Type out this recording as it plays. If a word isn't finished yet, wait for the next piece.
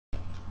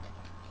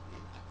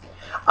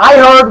I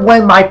heard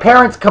when my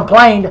parents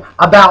complained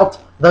about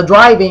the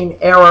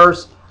driving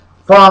errors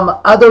from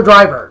other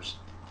drivers.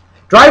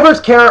 Drivers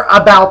care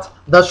about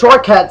the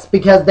shortcuts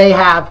because they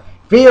have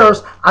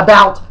fears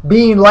about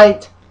being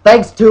late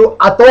thanks to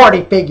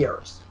authority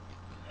figures.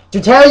 To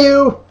tell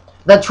you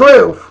the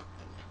truth,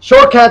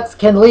 shortcuts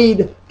can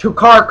lead to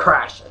car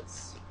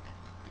crashes.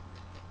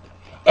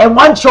 In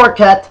one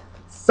shortcut,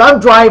 some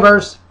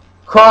drivers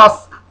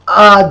cross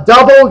a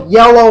double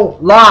yellow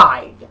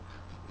line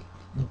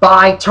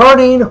by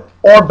turning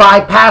or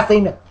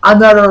bypassing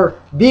another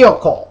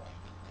vehicle.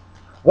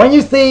 When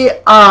you see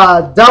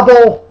a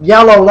double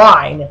yellow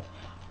line,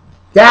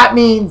 that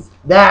means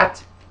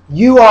that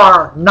you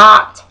are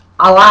not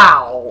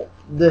allowed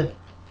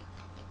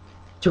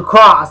to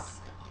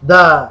cross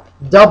the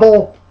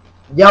double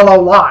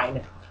yellow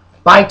line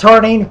by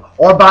turning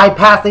or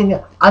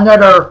bypassing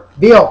another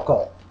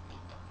vehicle.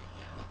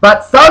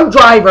 But some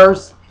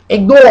drivers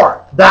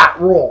ignore that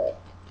rule.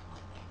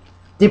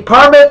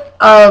 Department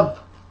of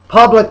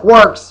Public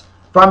Works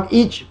from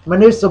each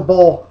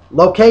municipal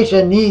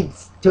location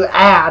needs to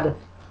add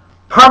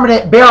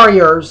permanent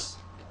barriers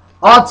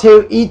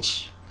onto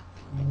each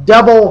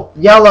double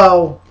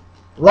yellow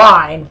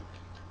line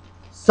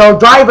so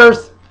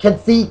drivers can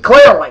see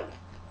clearly.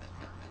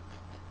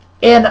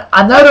 In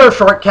another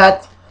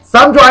shortcut,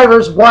 some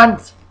drivers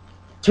want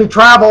to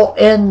travel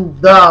in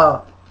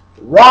the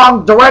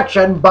wrong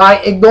direction by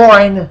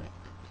ignoring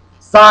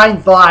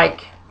signs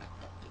like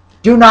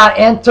 "Do not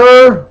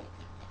enter,"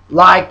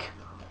 like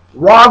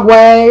 "Wrong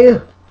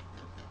way,"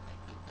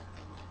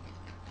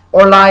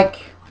 or like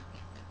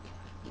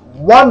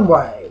 "One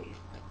way."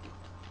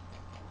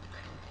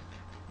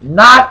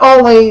 Not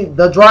only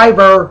the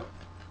driver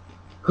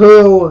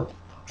who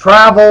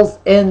travels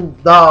in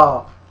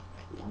the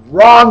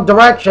wrong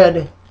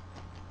direction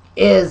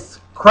is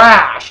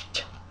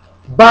crashed,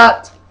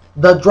 but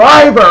the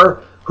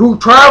driver who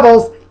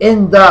travels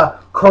in the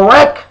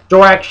correct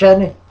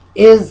direction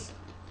is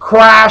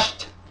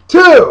crashed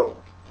too.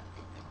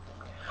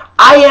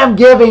 I am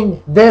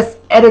giving this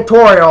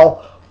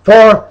editorial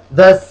for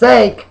the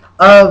sake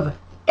of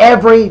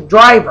every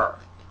driver.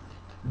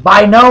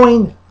 By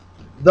knowing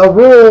the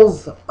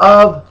rules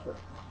of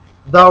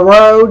the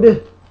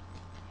road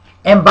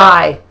and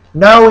by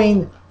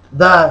knowing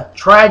the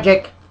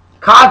tragic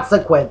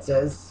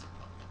consequences,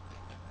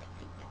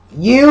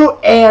 you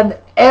and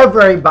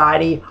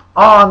everybody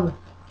on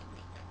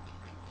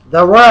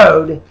the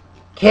road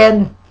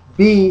can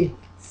be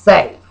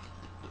safe.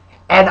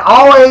 And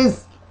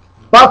always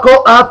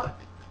buckle up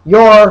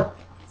your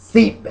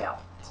seatbelt.